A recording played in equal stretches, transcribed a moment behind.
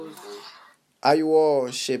I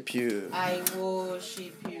worship you. I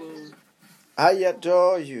worship you. I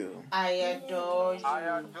adore you. I adore you. I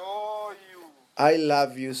adore you. I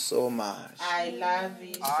love you so much. I love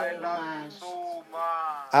you I so love much. you so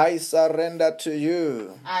much. I surrender to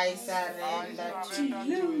you. I surrender to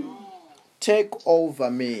you. Take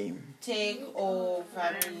over me. Take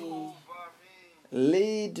over me.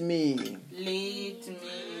 Lead me. Lead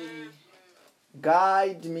me.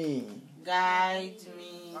 Guide me. Guide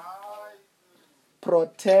me.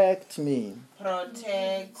 Protect me.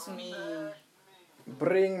 Protect me.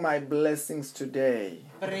 Bring my blessings today.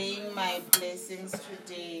 Bring my blessings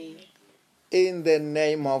today. In the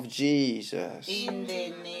name of Jesus. In the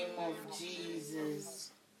name of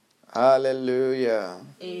Jesus. Hallelujah.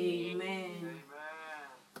 Amen.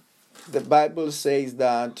 The Bible says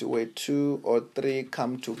that where 2 or 3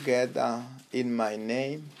 come together in my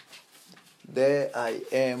name, there I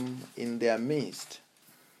am in their midst.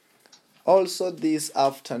 Also this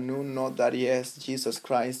afternoon, know that yes, Jesus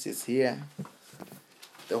Christ is here.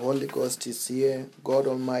 The Holy Ghost is here. God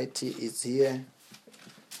Almighty is here.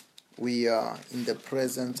 We are in the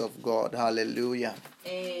presence of God. Hallelujah.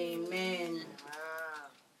 Amen.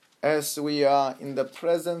 As we are in the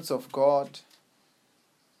presence of God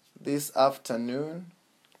this afternoon,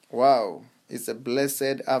 wow, it's a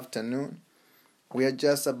blessed afternoon. We are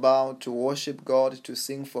just about to worship God, to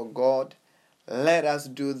sing for God. Let us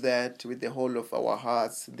do that with the whole of our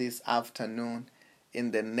hearts this afternoon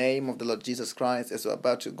in the name of the Lord Jesus Christ, as we're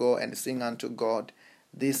about to go and sing unto God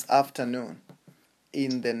this afternoon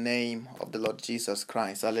in the name of the Lord Jesus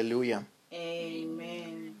Christ. Hallelujah.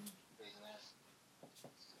 Amen.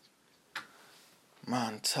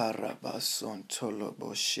 Mantarabason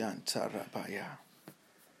tolobo shantarabaya.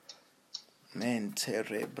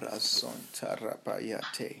 Menterebrason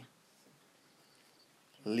tarabayate.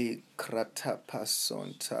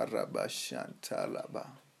 Likratapason tarabashantalaba.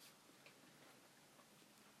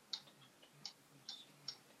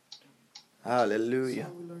 Hallelujah.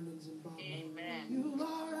 Amen. You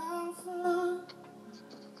are Alpha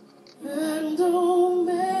and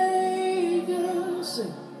Omega.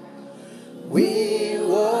 Sing. We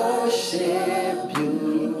worship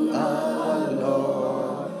you, our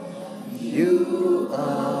Lord. You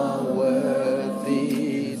are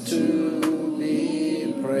worthy to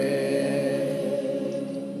be praised.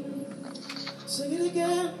 Sing it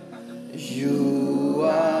again. You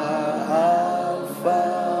are Alpha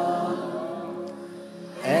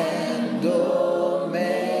and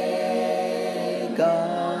Omega.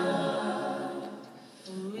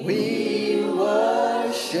 We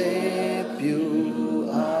worship you,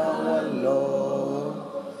 our Lord.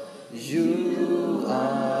 You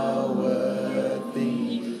are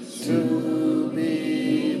worthy to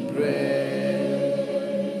be praised.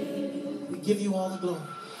 We give you all the glory.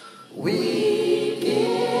 We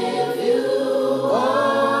give you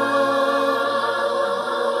all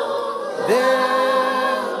the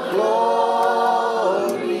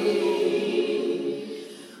glory.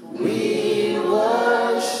 We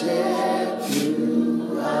worship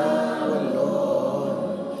you, our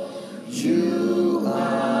Lord. You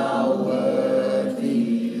are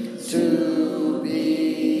worthy to be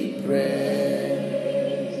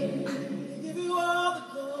praised. We give you all the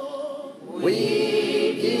glory. We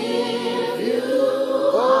give you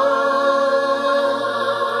all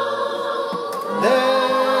the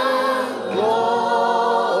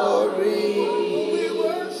glory. We worship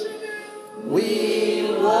you.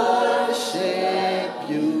 We worship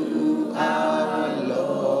you, our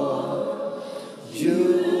Lord.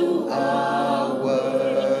 You are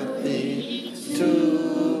worthy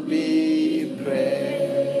to be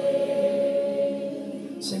praised.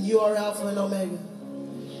 Sing, you are Alpha and Omega.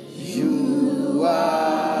 You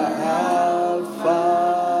are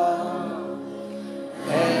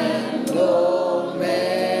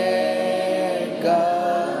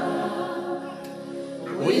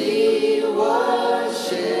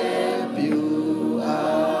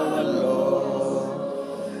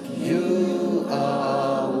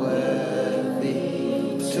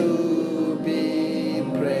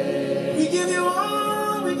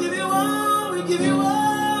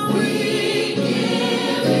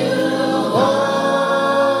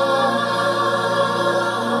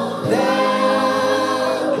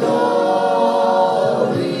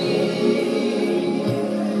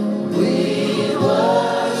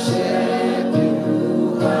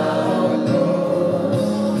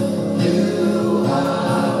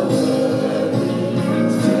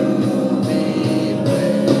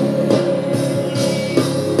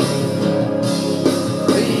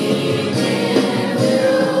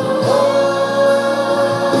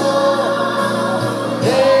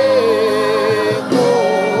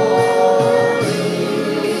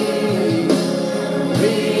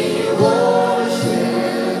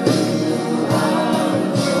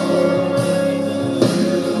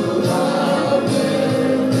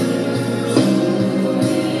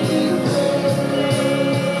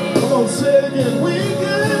again. We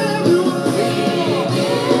give you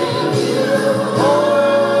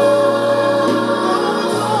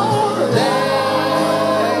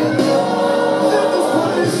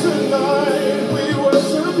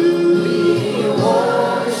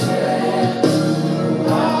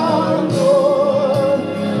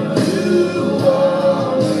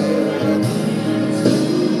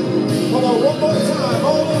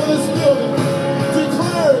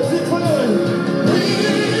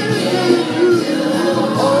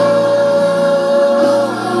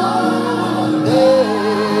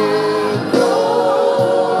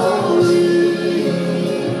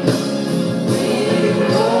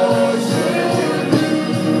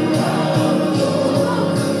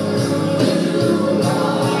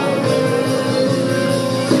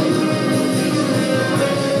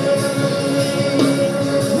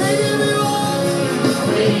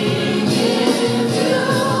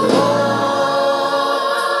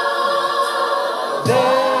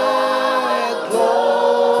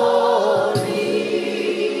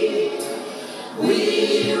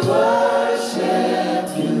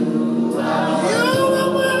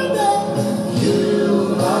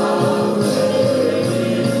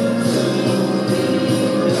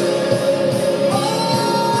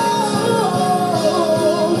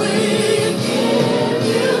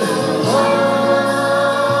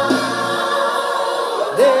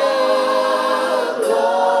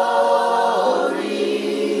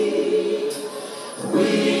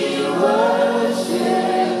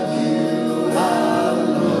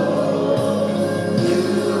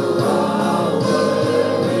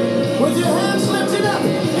with your hands lifted up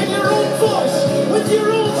in your own voice, with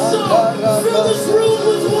your own song. Fill this room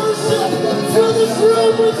with worship. Fill this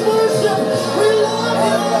room with worship. We love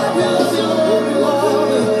you, Lord. We love you, Lord. We love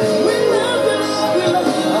you. We love you, Lord. We love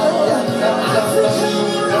you, Lord. Africa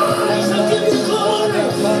will rise and give you glory.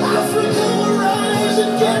 Africa will rise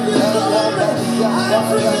and give you glory.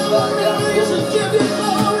 Africa will rise and give you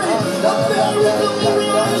glory. America will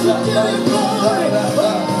rise and give you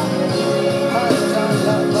glory.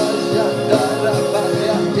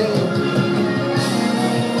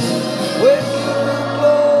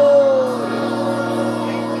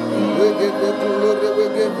 We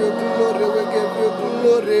give you glory, we give you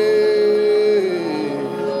glory.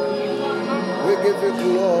 We give you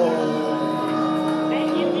glory.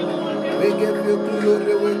 We give you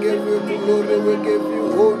glory, we give you glory, we give you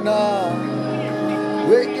honor.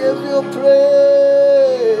 We give you praise.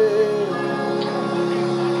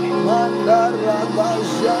 Mandaraba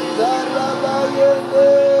Shandaraba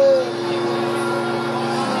Yende.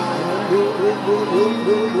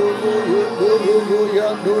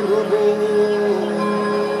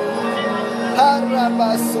 Haraba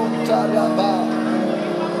Sontaraba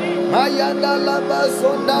Mayanda Laba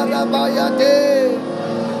Sondaraba Yade.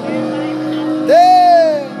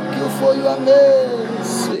 Thank you for your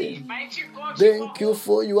mercy. Thank you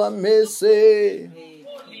for your mercy.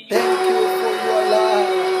 Thank you for your love.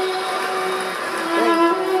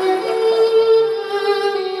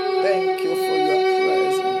 Thank you for your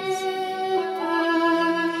presence.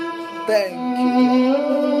 Thank you.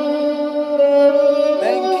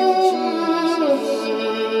 Thank you, Jesus.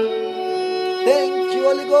 Thank you,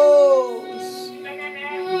 Holy Ghost.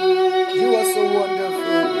 You are so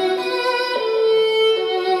wonderful.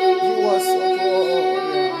 You are so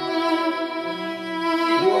glorious.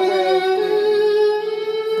 You are worthy.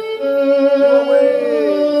 You are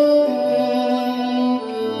worthy.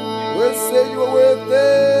 We say you are worthy.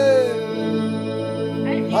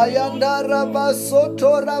 Ayanda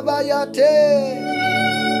Rabasoto Rabayate.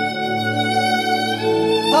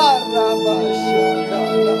 Arabashanda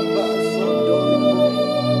Rabasondoro.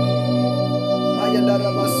 Ayanda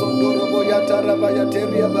Rabasondoro Boyata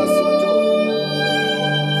Rabayateria Basoto.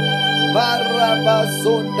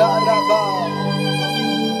 Barabasonda Raba.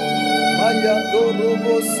 Mayandoro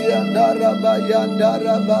Bosianda Rabayanda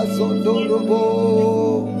Rabasondoro Bo.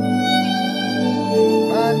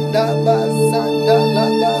 Manda basanda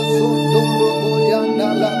laba sondoro boyanda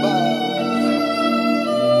laba.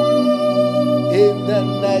 In the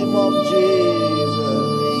name of Jesus,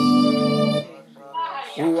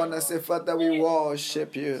 we want to say, Father, we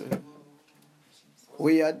worship you.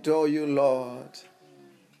 We adore you, Lord.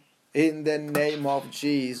 In the name of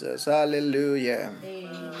Jesus, hallelujah.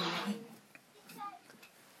 Amen.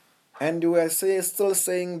 And we are still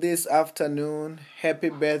saying this afternoon, happy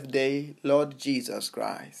birthday, Lord Jesus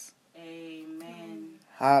Christ. Amen.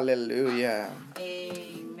 Hallelujah.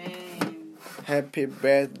 Amen. Happy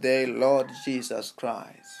birthday, Lord Jesus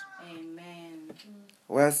Christ. Amen.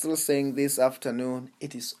 We are still saying this afternoon,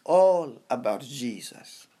 it is all about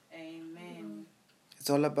Jesus. Amen. It's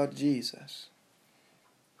all about Jesus.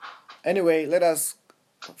 Anyway, let us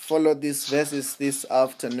follow these verses this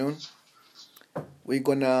afternoon.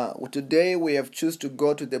 Today we have chosen to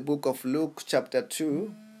go to the book of Luke chapter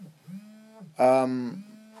 2. The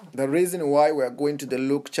reason why we are going to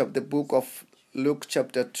the book of Luke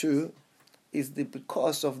chapter 2 is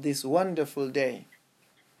because of this wonderful day,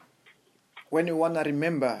 when you want to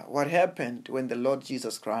remember what happened when the Lord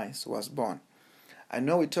Jesus Christ was born. I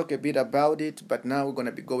know we talked a bit about it, but now we're going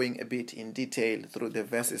to be going a bit in detail through the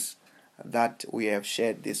verses that we have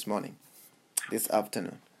shared this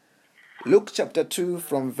afternoon. Luke chapter 2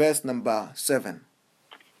 from verse number 7.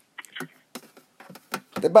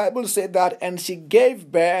 The Bible said that, and she gave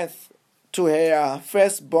birth to her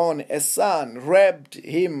firstborn, a son, wrapped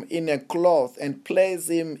him in a cloth and placed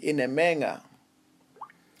him in a manger,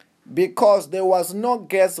 because there was no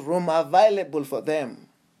guest room available for them.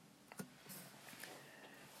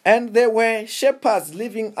 And there were shepherds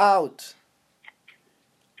living out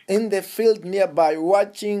in the field nearby,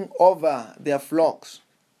 watching over their flocks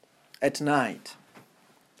at night.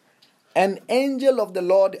 An angel of the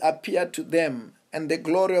Lord appeared to them, and the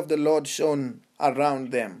glory of the Lord shone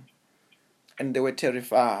around them, and they were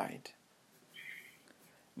terrified.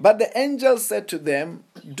 But the angel said to them,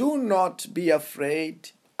 "Do not be afraid.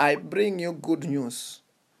 I bring you good news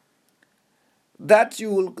that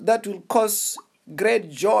will cause great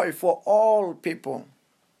joy for all people.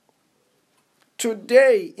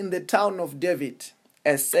 Today in the town of David,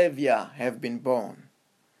 a Savior has been born.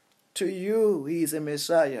 To you he is a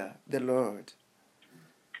Messiah, the Lord.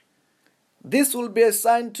 This will be a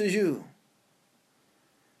sign to you.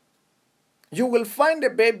 You will find a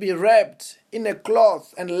baby wrapped in a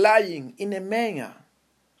cloth and lying in a manger."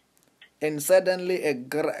 And suddenly a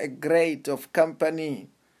great company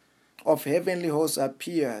of heavenly hosts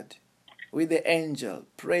appeared with the angel,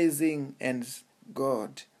 praising and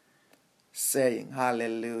God, saying,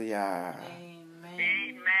 Hallelujah.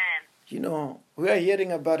 Amen. You know, we are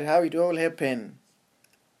hearing about how it all happened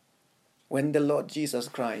when the Lord Jesus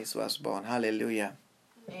Christ was born. Hallelujah.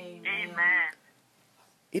 Amen.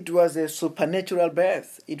 It was a supernatural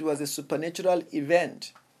birth. It was a supernatural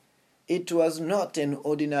event. It was not an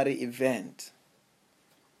ordinary event.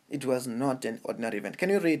 It was not an ordinary event. Can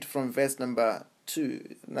you read from verse number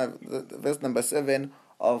 7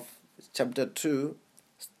 of chapter 2,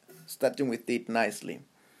 starting with it nicely?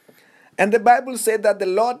 And the Bible said that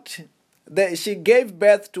she gave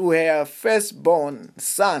birth to her firstborn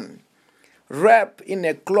son, wrapped him in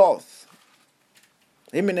a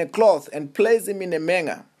cloth, and placed him in a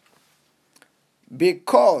manger,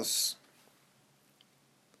 because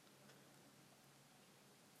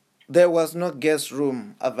there was no guest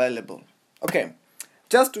room available. Okay,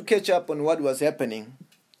 just to catch up on what was happening,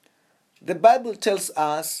 the Bible tells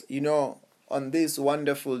us, on this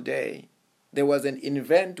wonderful day, there was an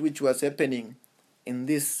event which was happening in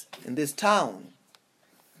this town.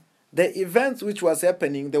 The event which was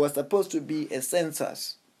happening, there was supposed to be a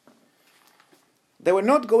census. They were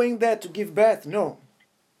not going there to give birth, no.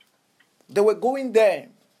 They were going there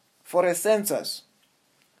for a census.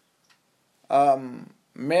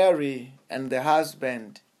 Mary and the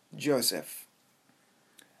husband, Joseph.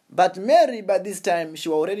 But Mary, by this time, she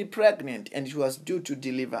was already pregnant and she was due to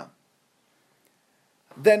deliver.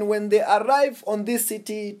 Then when they arrived on this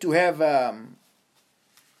city to have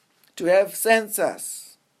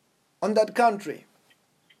census on that country,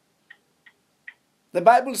 the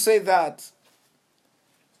Bible says that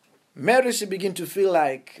Mary, she began to feel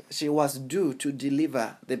like she was due to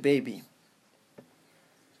deliver the baby.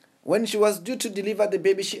 When she was due to deliver the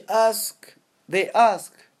baby, they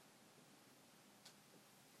asked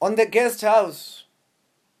on the guest house,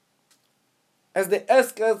 as they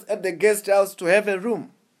asked us at the guest house to have a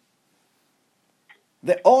room.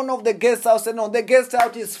 The owner of the guest house said, no, the guest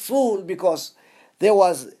house is full, because that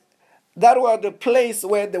was the place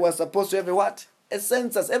where they were supposed to have a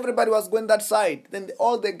census. Everybody was going that side. Then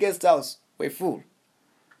all the guest house were full.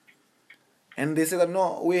 And they said,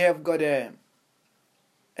 no, we have got a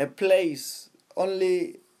place,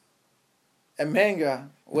 only a manger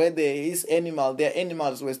where their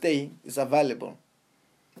animals were staying is available.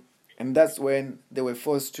 And that's when they were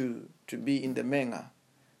forced to be in the manger,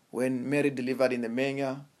 when Mary delivered in the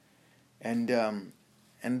manger. And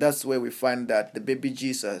that's where we find that the baby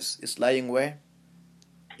Jesus is lying where?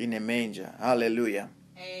 In a manger. Hallelujah.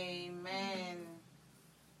 Amen.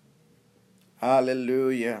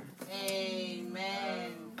 Hallelujah.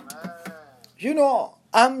 Amen.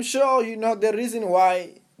 I'm sure the reason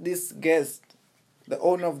why this guest, the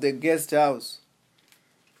owner of the guest house,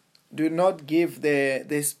 do not give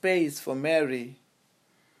the space for Mary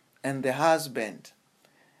and the husband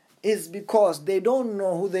is because they don't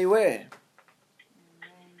know who they were.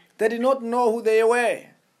 They did not know who they were.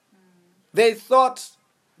 They thought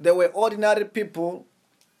they were ordinary people.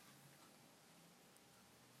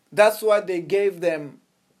 That's why they gave them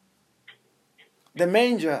the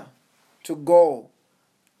manger to go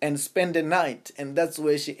and spend the night. And that's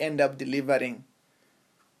where she ended up delivering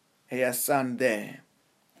her son there.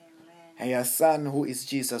 Amen. Her son who is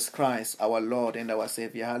Jesus Christ, our Lord and our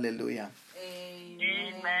Savior. Hallelujah.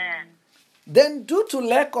 Amen. Then due to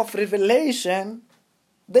lack of revelation,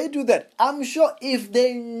 they do that. I'm sure if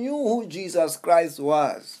they knew who Jesus Christ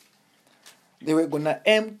was, they were going to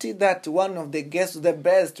empty that one of the guests, the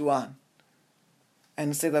best one,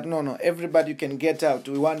 and say that, no, everybody can get out.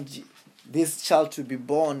 We want this child to be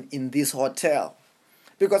born in this hotel.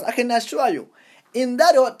 Because I can assure you, in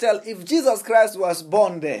that hotel, if Jesus Christ was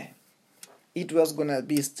born there, it was going to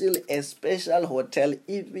be still a special hotel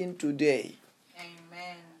even today.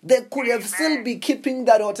 Amen. They could have still be keeping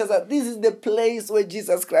that hotel. That this is the place where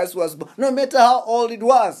Jesus Christ was born. No matter how old it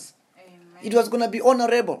was, Amen. it was going to be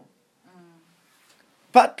honorable.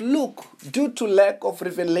 But look, due to lack of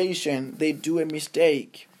revelation, they do a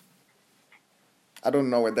mistake. I don't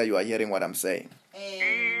know whether you are hearing what I'm saying.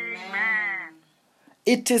 Amen.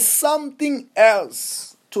 It is something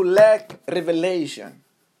else to lack revelation.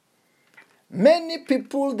 Many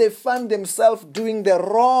people, they find themselves doing the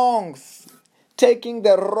wrong, taking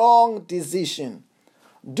the wrong decision,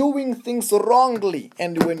 doing things wrongly.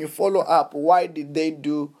 And when you follow up, why did they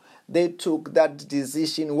do? They took that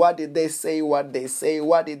decision. What did they say? What they say?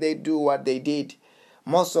 What did they do? What they did?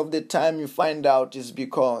 Most of the time you find out is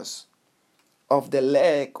because of the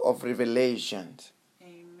lack of revelation.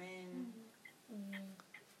 Amen.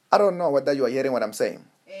 I don't know whether you are hearing what I'm saying.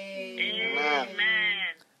 Amen.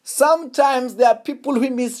 Sometimes there are people who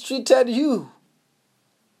mistreated you.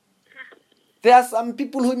 There are some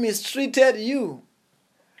people who mistreated you.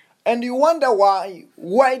 And you wonder why.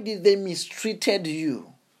 Why did they mistreated you?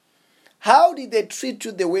 How did they treat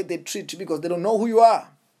you the way they treat you? Because they don't know who you are.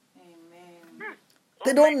 Amen.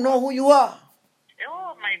 They don't know who you are.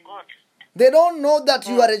 Oh my God. They don't know that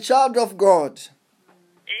you are a child of God.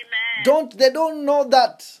 Amen. They don't know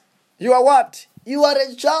that you are what? You are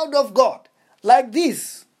a child of God. Like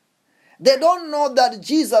this. They don't know that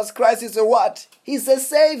Jesus Christ is a what? He's a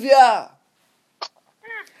Savior.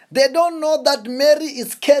 They don't know that Mary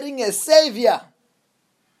is carrying a Savior.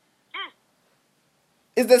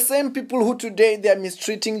 It's the same people who today they are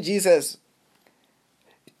mistreating Jesus.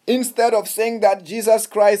 Instead of saying that Jesus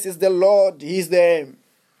Christ is the Lord, He's the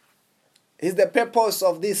purpose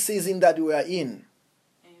of this season that we are in.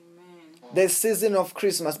 Amen. The season of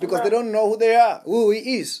Christmas, because they don't know who they are, who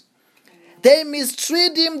He is. They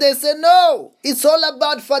mistreat Him. They say, no, it's all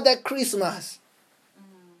about Father Christmas.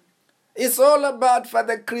 It's all about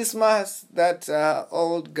Father Christmas, that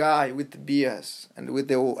old guy with beers and with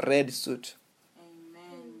the red suit.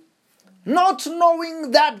 Amen. Not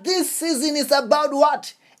knowing that this season is about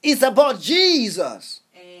what? It's about Jesus.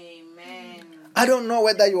 Amen. I don't know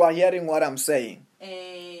whether you are hearing what I'm saying.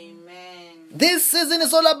 Amen. This season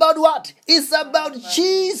is all about what? It's about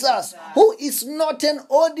Jesus, who is not an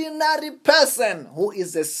ordinary person, who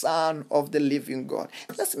is the Son of the living God.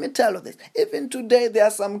 Let me tell you this. Even today, there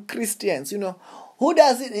are some Christians, who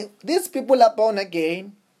does it? These people are born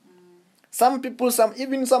again. Some people,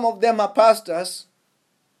 even some of them are pastors.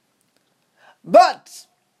 But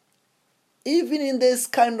even in this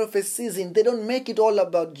kind of a season, they don't make it all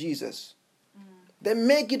about Jesus. They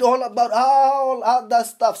make it all about all other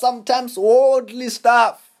stuff, sometimes worldly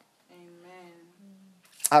stuff. Amen.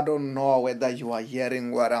 I don't know whether you are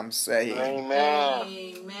hearing what I'm saying. Amen.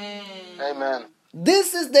 Amen. Amen.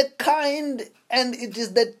 This is the kind, and it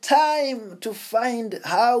is the time to find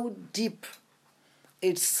how deep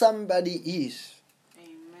somebody is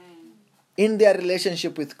Amen. in their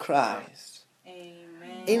relationship with Christ,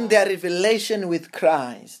 Amen. in their revelation with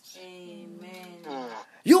Christ. Amen.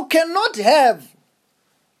 You cannot have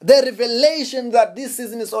the revelation that this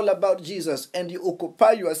season is all about Jesus and you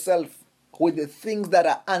occupy yourself with the things that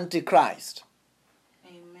are antichrist.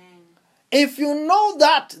 Amen. If you know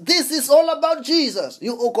that this is all about Jesus,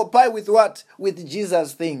 you occupy with what? With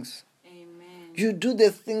Jesus things. Amen. You do the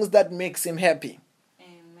things that makes Him happy.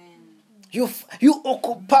 Amen. You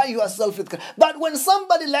occupy yourself with Christ. But when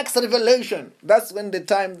somebody lacks revelation, that's the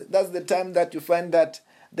time that you find that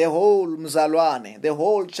the whole Mzalwane, the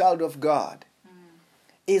whole child of God,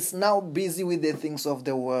 is now busy with the things of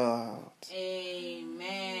the world.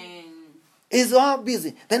 Amen. Is all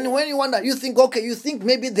busy. Then when you wonder, you think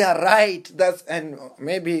maybe they are right. And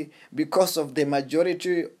maybe because of the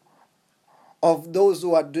majority of those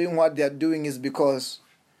who are doing what they are doing is because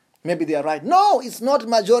Maybe they are right. No, it's not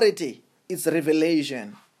majority. It's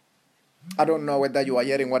revelation. I don't know whether you are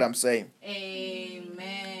hearing what I'm saying. Amen.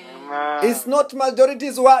 It's not majority,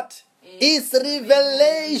 it's what? It's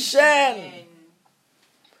revelation.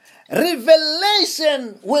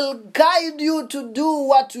 Revelation will guide you to do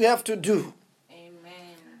what you have to do.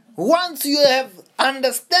 Amen. Once you have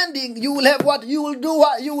understanding, you will have what? You will do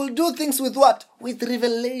what? You will do things with what? With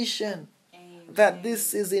revelation. Amen. That this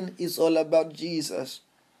season is all about Jesus.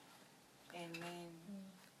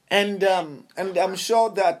 Amen. And I'm sure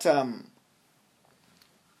that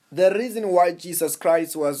the reason why Jesus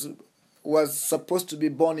Christ was supposed to be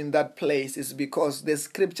born in that place is because the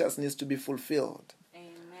scriptures needs to be fulfilled.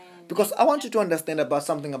 Amen. Because I want you to understand about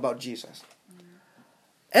something about Jesus.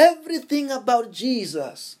 Everything about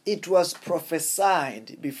Jesus, it was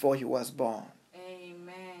prophesied before he was born.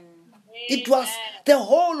 Amen. It was the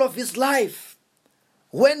whole of his life.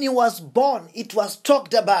 When he was born, it was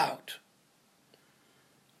talked about.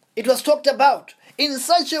 It was talked about in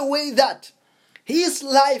such a way that his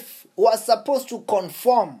life was supposed to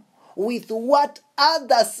conform with what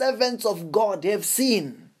other servants of God have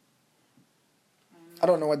seen. I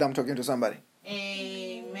don't know whether I'm talking to somebody.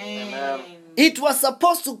 Amen. It was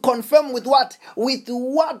supposed to confirm with what? With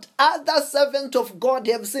what other servants of God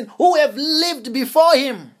have seen, who have lived before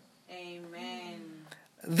him. Amen.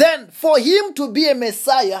 Then, for him to be a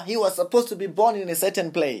Messiah, he was supposed to be born in a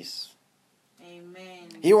certain place. Amen.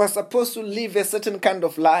 He was supposed to live a certain kind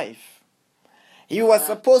of life. He was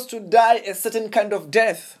supposed to die a certain kind of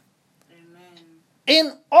death. Amen.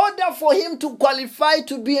 In order for him to qualify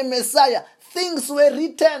to be a Messiah, things were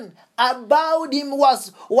written about him,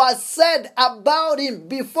 was said about him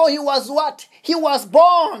before he was what? He was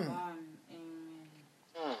born.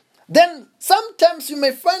 Amen. Then sometimes you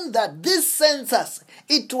may find that this census,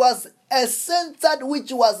 it was a census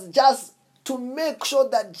which was just to make sure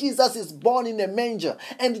that Jesus is born in a manger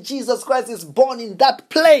and Jesus Christ is born in that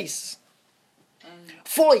place.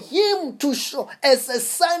 For him to show as a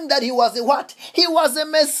sign that he was a what? He was a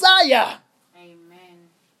Messiah. Amen.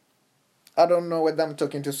 I don't know whether I'm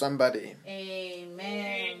talking to somebody.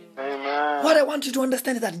 Amen. Amen. What I want you to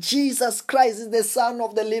understand is that Jesus Christ is the Son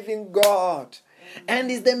of the living God.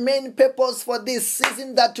 And is the main purpose for this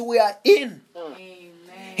season that we are in. Amen.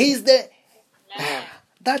 He's the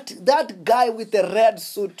that guy with the red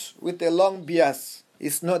suit with the long beard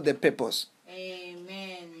is not the purpose.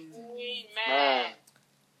 Amen. Amen.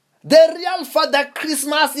 The real Father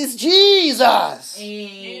Christmas is Jesus.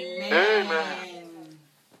 Amen. Amen.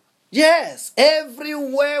 Yes,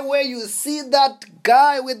 everywhere where you see that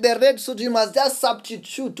guy with the red suit, you must just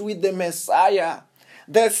substitute with the Messiah,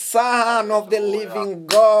 the Son of the living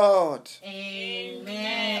God.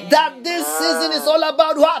 Amen. That this season is all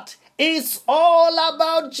about what? It's all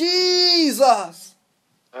about Jesus.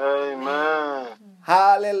 Amen.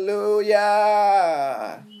 Hallelujah.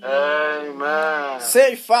 Amen.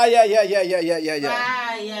 Say fire, yeah. Fire.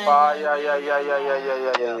 Fire,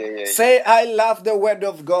 yeah. Say, I love the word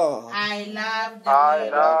of God. I love the I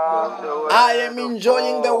word love of the God. word I am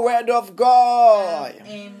enjoying the word of God. I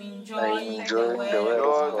am enjoying the enjoying word the word of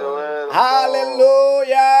Lord, the God. word of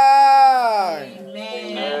Hallelujah.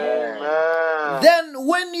 Amen. Amen. Then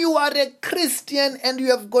when you are a Christian and you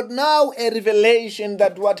have got now a revelation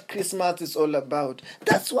that what Christmas is all about,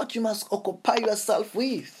 that's what you must occupy yourself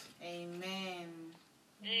with. Amen.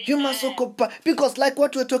 You must occupy, because like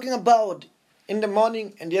what we're talking about in the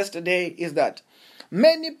morning and yesterday is that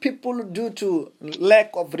many people, due to lack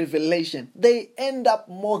of revelation, they end up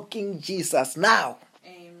mocking Jesus now.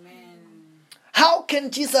 Amen. How can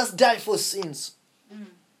Jesus die for sins?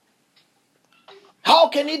 How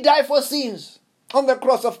can he die for sins on the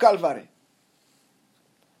cross of Calvary?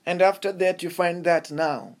 And after that, you find that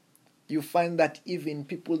now, you find that even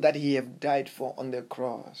people that he have died for on the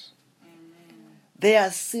cross, they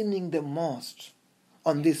are sinning the most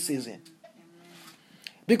on this season.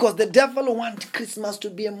 Because the devil wants Christmas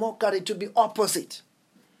to be a mockery, to be opposite.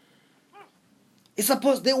 It's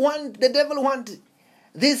supposed the devil wants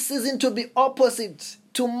this season to be opposite,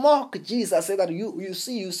 to mock Jesus. Say that you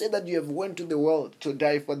say that you have went to the world to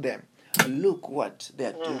die for them. Look what they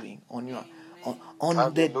are doing on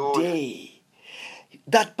the day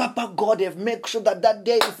that Papa God have made sure that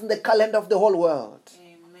day is in the calendar of the whole world.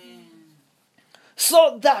 Amen.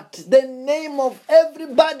 So that the name of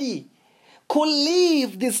everybody could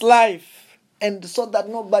live this life, and so that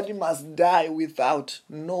nobody must die without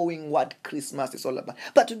knowing what Christmas is all about.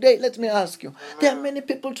 But today, let me ask you, there are many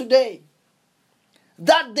people today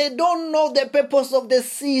that they don't know the purpose of the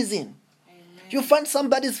season. Amen. You find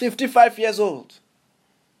somebody's 55 years old,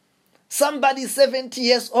 somebody's 70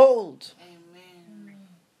 years old, Amen.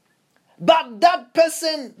 But that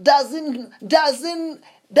person doesn't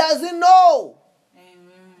know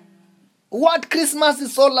what Christmas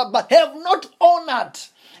is all about. Have not honored,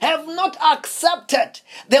 have not accepted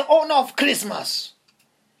the honor of Christmas.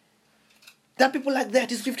 There are people like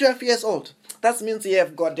that. He's 55 years old. That means he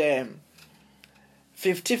have got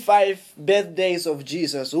 55 birthdays of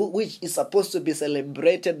Jesus, which is supposed to be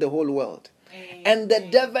celebrated the whole world. And the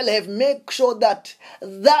devil have made sure that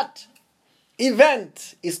that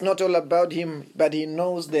event is not all about him, but he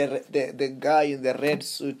knows the guy in the red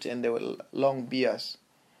suit and the long beards.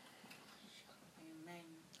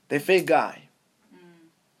 The fake guy.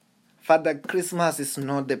 Father, Christmas is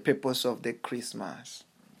not the purpose of the Christmas.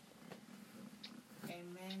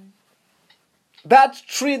 That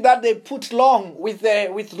tree that they put long with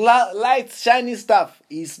light, shiny stuff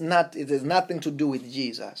is not. It has nothing to do with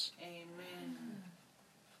Jesus. Amen.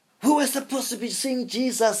 We were supposed to be seeing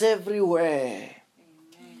Jesus everywhere.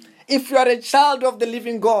 Amen. If you are a child of the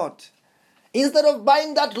living God, instead of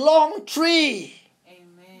buying that long tree,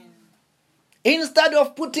 Amen. Instead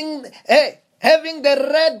of having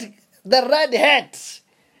the red hat,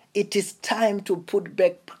 it is time to put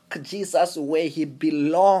back Jesus where he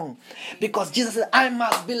belongs. Because Jesus said, I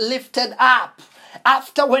must be lifted up.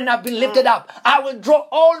 After when I've been lifted up, I will draw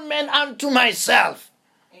all men unto myself.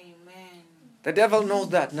 Amen. The devil knows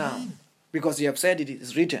that now. Because he have said it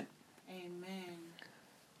is written. Amen.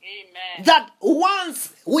 Amen. That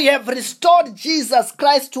once we have restored Jesus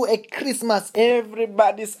Christ to a Christmas,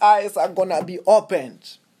 everybody's eyes are going to be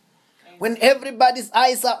opened. Amen. When everybody's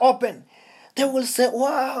eyes are open, they will say,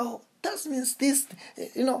 wow, that means this,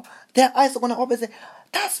 their eyes are going to open and say,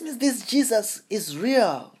 that means this Jesus is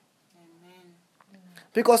real. Amen.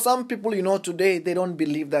 Because some people, today, they don't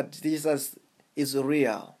believe that Jesus is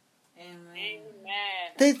real. Amen.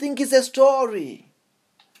 They think it's a story.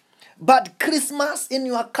 But Christmas in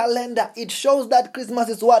your calendar, it shows that Christmas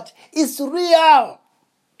is what? It's real.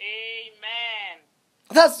 Amen.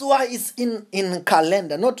 That's why it's in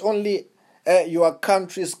calendar, not only your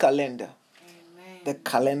country's calendar. The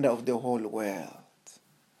calendar of the whole world.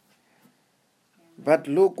 But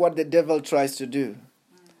look what the devil tries to do.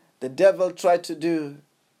 The devil tried to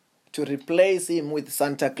replace him with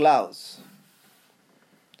Santa Claus.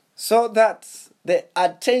 So that the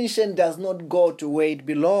attention does not go to where it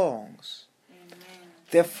belongs.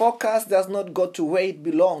 The focus does not go to where it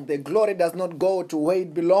belongs. The glory does not go to where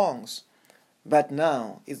it belongs. But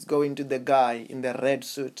now it's going to the guy in the red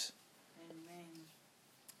suit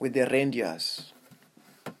with the reindeers.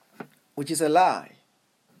 Which is a lie.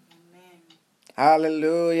 Amen.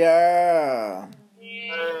 Hallelujah.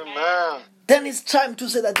 Amen. Then it's time to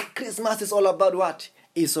say that Christmas is all about what?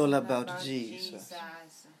 It's all about Jesus.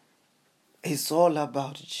 It's all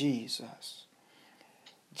about Jesus.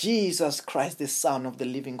 Jesus Christ, the Son of the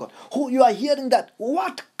living God. Who you are hearing that?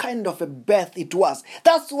 What kind of a birth it was.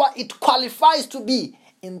 That's why it qualifies to be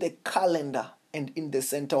in the calendar and in the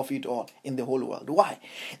center of it all, in the whole world. Why?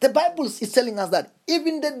 The Bible is telling us that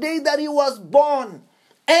even the day that he was born,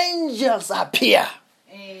 angels appear.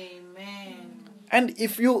 Amen. And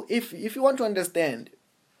if you want to understand,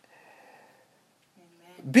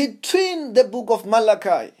 between the book of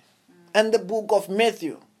Malachi and the book of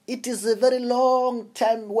Matthew, it is a very long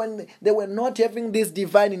time when they were not having these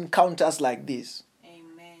divine encounters like this.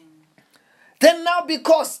 Amen. Then now,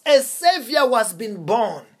 because a Savior was being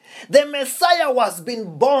born, the Messiah was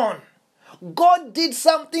being born, God did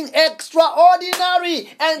something extraordinary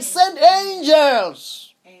and sent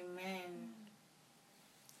angels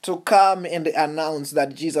to come and announce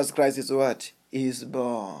that Jesus Christ is what? Is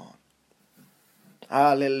born.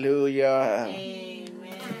 Hallelujah.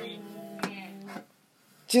 Amen.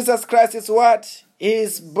 Jesus Christ is what? He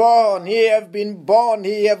is born. He have been born.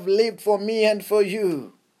 He have lived for me and for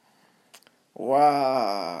you.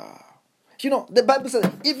 Wow. The Bible says,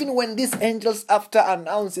 even when these angels, after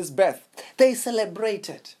announced his birth, they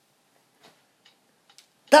celebrated.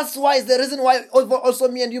 That's why it's the reason why also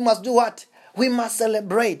me and you must do what? We must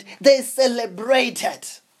celebrate. They celebrated.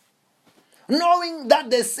 Knowing that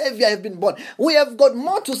the Savior has been born. We have got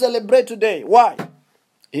more to celebrate today. Why?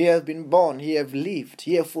 He has been born. He has lived.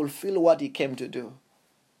 He has fulfilled what he came to do.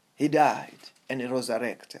 He died and he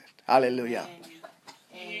resurrected. Hallelujah.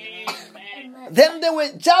 Then they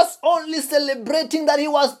were just only celebrating that he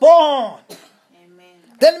was born. Amen.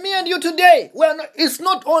 Then me and you today, it's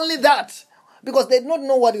not only that. Because they did not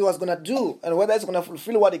know what he was going to do and whether he's going to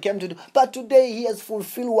fulfill what he came to do. But today he has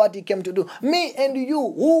fulfilled what he came to do. Me and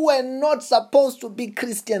you, who were not supposed to be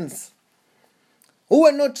Christians, who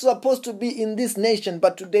were not supposed to be in this nation,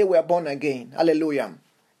 but today we are born again. Hallelujah.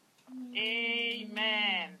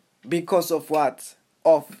 Amen. Because of what?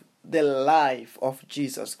 Of the life of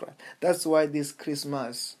Jesus Christ. That's why this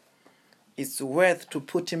Christmas, it's worth to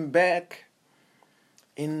put him back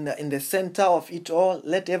in the center of it all.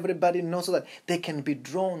 Let everybody know so that they can be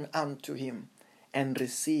drawn unto him and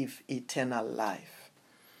receive eternal life.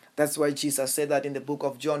 That's why Jesus said that in the book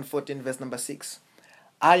of John 14, verse number 6.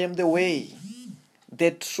 I am the way,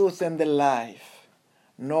 the truth, and the life.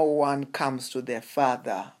 No one comes to the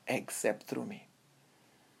Father except through me.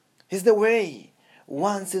 He's the way.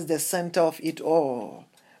 Once he's the center of it all,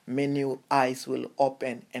 many eyes will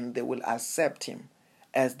open and they will accept him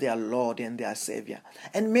as their Lord and their Savior.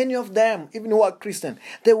 And many of them, even who are Christian,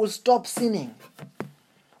 they will stop sinning.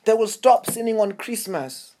 They will stop sinning on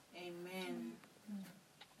Christmas. Amen.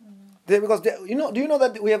 Because do you know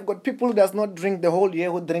that we have got people who does not drink the whole year,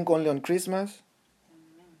 who drink only on Christmas?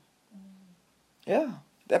 Yeah,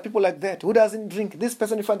 there are people like that who doesn't drink. This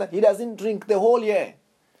person, you find that he doesn't drink the whole year.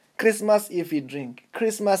 Christmas if he drink,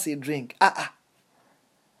 Christmas he drink.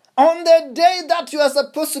 On the day that you are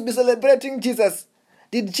supposed to be celebrating Jesus,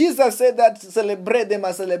 did Jesus say that they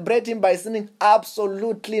must celebrate him by sinning?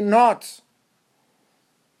 Absolutely not.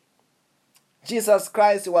 Jesus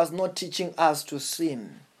Christ was not teaching us to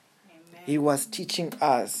sin. Amen. He was teaching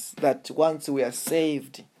us that once we are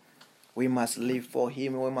saved, we must live for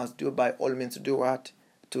him. We must do by all means to do what?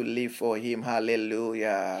 To live for him.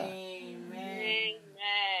 Hallelujah. Amen. Amen.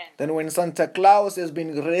 Then when Santa Claus has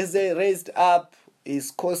been raised up,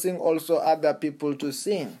 he's causing also other people to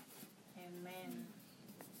sin. Amen.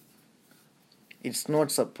 It's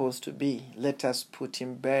not supposed to be. Let us put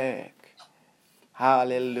him back.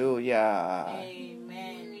 Hallelujah.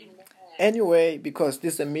 Amen. Anyway, because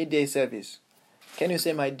this is a midday service, can you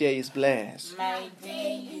say my day is blessed? My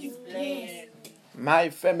day is blessed. My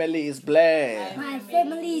family is blessed. My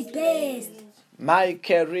family is blessed. My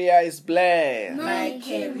career is blessed. My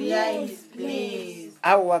career is blessed.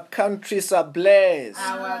 Our countries are blessed.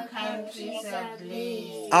 Our countries are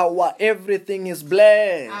blessed. Our everything is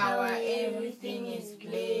blessed. Our everything is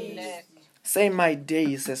blessed. Say my day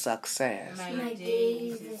is a success. My day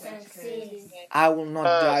is a success. I will not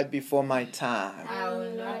die before my time.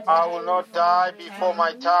 I will not die before my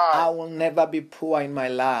I time. will never be poor in my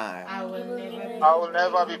life. I will I will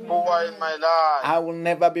never be poor in my life. I will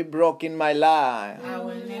never be broke in my life.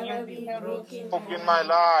 never be broken. In my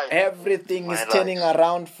life. Everything is turning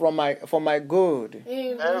around for my good.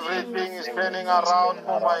 Everything is turning around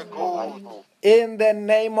for my good. In the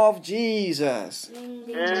name of Jesus. In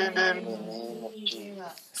the name of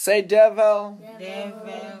Jesus. Say, devil,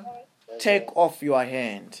 Devil, take off your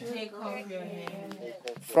hand take off your hand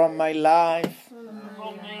from my life,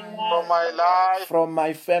 From my life, from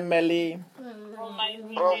my family,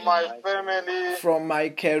 from my family, from my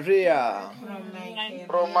career, from my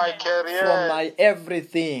from my career, from my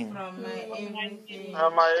everything. from my everything.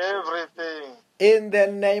 from my everything. In the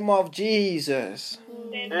name of Jesus.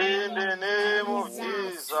 In the name of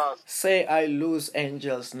Jesus. Say, I lose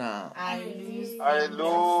angels now. I lose I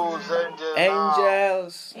lose angels.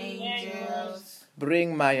 Angels, angels.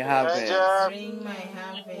 bring my harvest, Angels, Bring my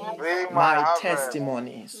harvest, bring my my harvest.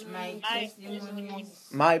 testimonies, my testimonies,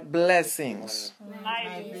 my blessings.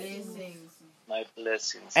 my blessings. My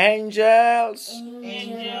blessings. Angels,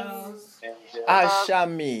 Angels, usher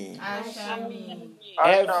me usher me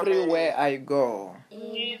everywhere I go,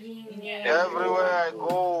 Everywhere I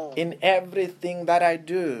go, in everything that I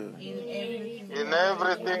do, in everything. in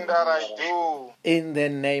everything that I do, in the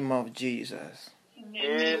name of Jesus.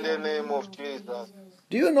 in the name of Jesus.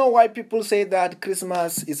 Do you know why people say that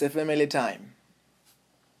Christmas is a family time?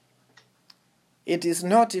 It is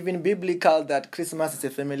not even biblical that Christmas is a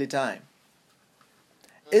family time.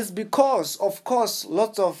 It's because, of course,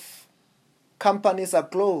 lots of companies are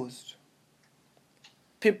closed.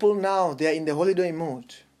 People now, they are in the holiday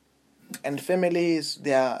mood. And families,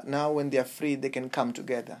 they are now, when they are free, they can come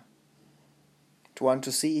together to want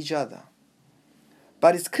to see each other.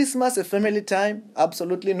 But is Christmas a family time?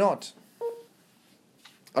 Absolutely not.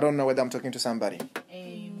 I don't know whether I'm talking to somebody.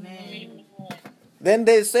 Amen. Then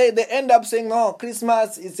they end up saying, no,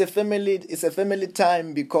 Christmas is a family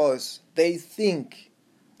time because they think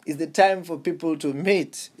it's the time for people to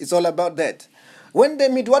meet. It's all about that. When they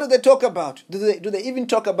meet, what do they talk about? Do they even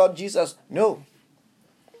talk about Jesus? No.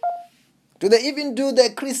 Do they even do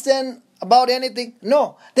the Christian about anything?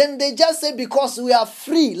 No. Then they just say because we are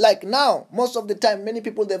free, like now, most of the time, many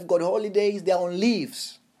people, they've got holidays, they're on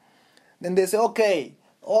leaves. Then they say, okay,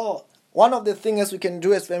 one of the things we can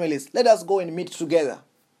do as families, let us go and meet together.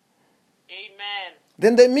 Amen.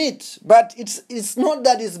 Then they meet, but it's not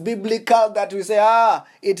that it's biblical that we say,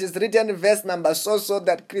 it is written in verse number so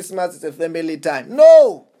that Christmas is a family time.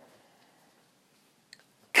 No!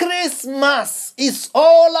 Christmas is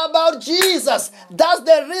all about Jesus. That's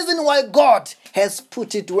the reason why God has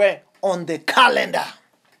put it where? On the calendar.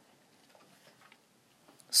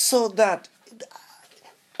 So that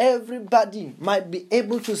everybody might be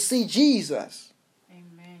able to see Jesus.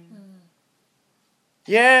 Amen.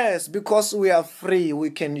 Yes, because we are free, we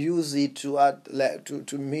can use it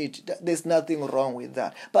to meet. There's nothing wrong with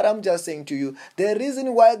that. But I'm just saying to you, the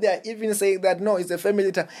reason why they are even saying that no, it's a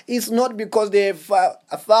family time, it's not because they have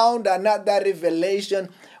found another revelation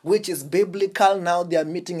which is biblical. Now they are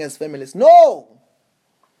meeting as families. No.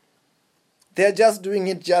 They're just doing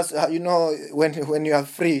it just, when you are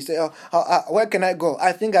free. Say, where can I go?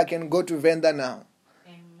 I think I can go to Venda now.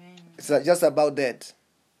 Amen. It's just about that.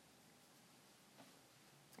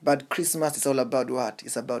 But Christmas is all about what?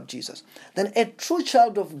 It's about Jesus. Then a true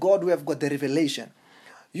child of God, we have got the revelation.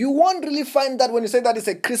 You won't really find that when you say that it's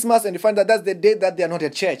a Christmas and you find that that's the day that they are not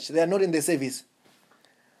at church. They are not in the service.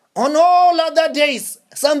 On all other days,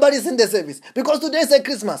 somebody's in the service. Because today is a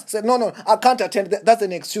Christmas. Say, no, I can't attend. That's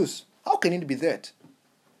an excuse. How can it be that?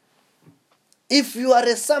 If you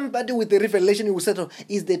are somebody with a revelation, you will say,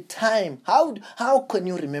 is the time. How can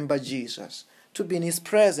you remember Jesus? To be in his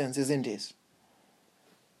presence, isn't it?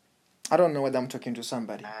 I don't know whether I'm talking to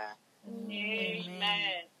somebody.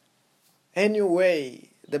 Amen. Anyway,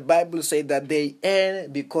 the Bible says that they err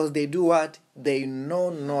because they do what? They know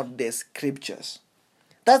not the scriptures.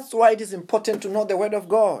 That's why it is important to know the word of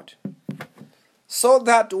God. So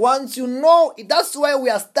that once you know it, that's why we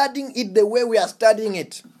are studying it the way we are studying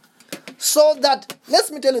it. So that,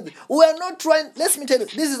 let me tell you, this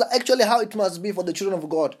is actually how it must be for the children of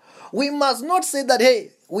God. We must not say that,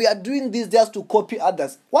 hey, we are doing this just to copy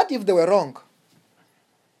others. What if they were wrong?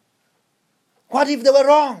 What if they were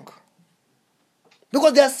wrong?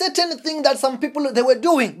 Because there are certain things that some people, they were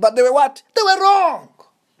doing, but they were what? They were wrong.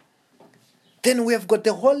 Then we have got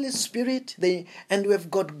the Holy Spirit, and we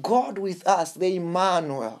have got God with us, the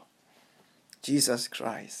Emmanuel, Jesus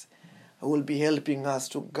Christ, who will be helping us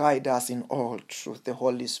to guide us in all truth, the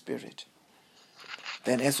Holy Spirit.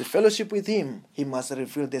 Then as we fellowship with him, he must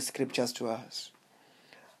reveal the scriptures to us.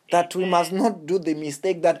 That we must not do the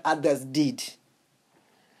mistake that others did,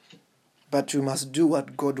 but we must do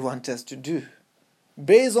what God wants us to do.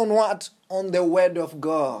 Based on what? On the word of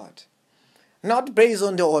God. Not based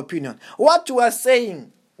on their opinion. What we are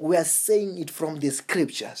saying it from the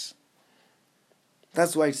scriptures.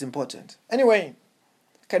 That's why it's important. Anyway,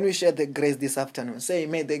 can we share the grace this afternoon? Say,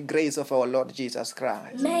 may the grace of our Lord Jesus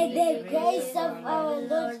Christ, May the grace of our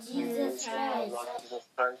Lord Jesus Christ,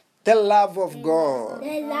 the love of God,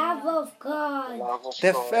 the love of God,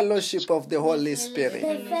 the fellowship of the Holy the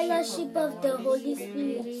Spirit fellowship of the Holy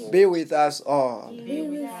Spirit be with us all. be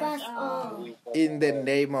with us all. In the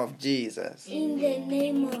name of Jesus. In the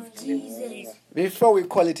name of Jesus. Before we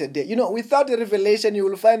call it a day, without a revelation, you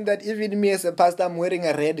will find that even me as a pastor, I'm wearing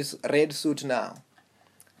a red suit now.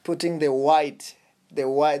 Putting the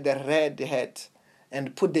red hat,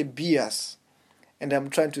 and put the beers. And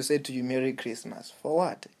I'm trying to say to you, Merry Christmas. For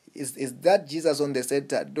what? Is that Jesus on the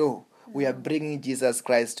center? No. We are bringing Jesus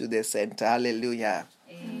Christ to the center. Hallelujah.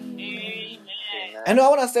 Amen. And I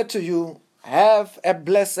want to say to you, have a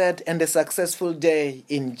blessed and a successful day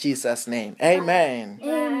in Jesus' name. Amen.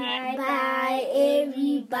 Bye,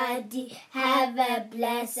 everybody. Have a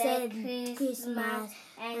blessed Christmas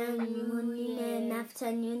and morning and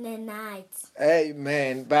afternoon and night.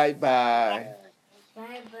 Amen. Bye-bye.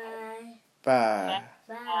 Bye-bye. Bye.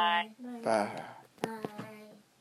 Bye. Bye.